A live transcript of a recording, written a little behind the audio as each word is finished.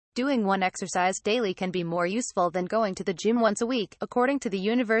Doing one exercise daily can be more useful than going to the gym once a week, according to the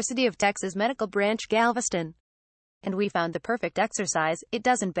University of Texas Medical Branch Galveston. And we found the perfect exercise. It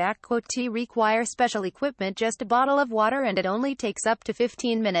doesn't require special equipment, just a bottle of water, and it only takes up to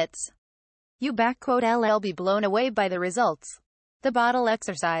 15 minutes. You be blown away by the results. The bottle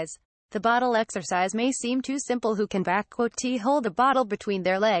exercise. The bottle exercise may seem too simple. Who can hold a bottle between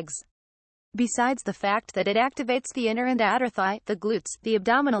their legs? Besides the fact that it activates the inner and outer thigh, the glutes, the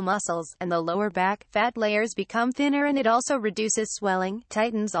abdominal muscles, and the lower back, fat layers become thinner, and it also reduces swelling,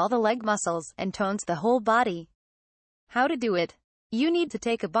 tightens all the leg muscles, and tones the whole body. How to do it? You need to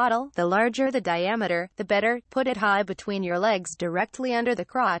take a bottle, the larger the diameter, the better, put it high between your legs directly under the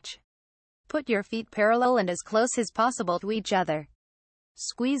crotch. Put your feet parallel and as close as possible to each other.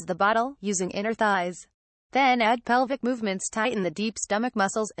 Squeeze the bottle, using inner thighs. Then add pelvic movements, tighten the deep stomach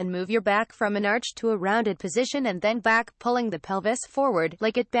muscles, and move your back from an arch to a rounded position and then back, pulling the pelvis forward,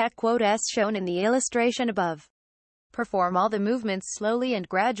 like it as shown in the illustration above. Perform all the movements slowly and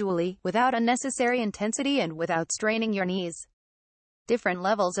gradually, without unnecessary intensity and without straining your knees. Different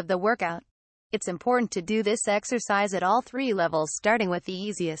levels of the workout. It's important to do this exercise at all 3 levels, starting with the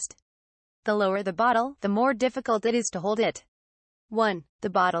easiest. The lower the bottle, the more difficult it is to hold it. 1. The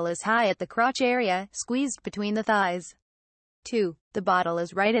bottle is high at the crotch area, squeezed between the thighs. 2. The bottle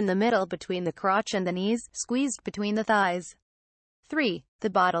is right in the middle between the crotch and the knees, squeezed between the thighs. 3. The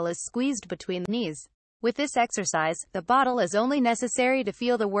bottle is squeezed between the knees. With this exercise, the bottle is only necessary to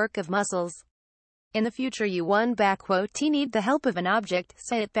feel the work of muscles. In the future you need the help of an object,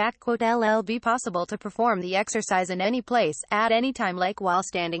 say it be possible to perform the exercise in any place, at any time, like while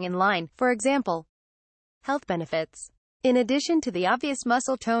standing in line, for example. Health benefits. In addition to the obvious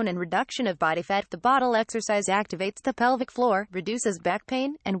muscle tone and reduction of body fat, the bottle exercise activates the pelvic floor, reduces back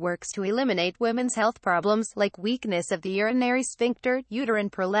pain, and works to eliminate women's health problems like weakness of the urinary sphincter,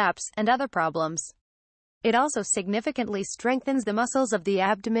 uterine prolapse, and other problems. It also significantly strengthens the muscles of the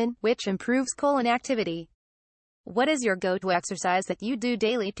abdomen, which improves colon activity. What is your go-to exercise that you do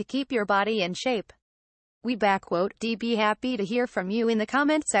daily to keep your body in shape? Be happy to hear from you in the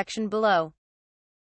comment section below.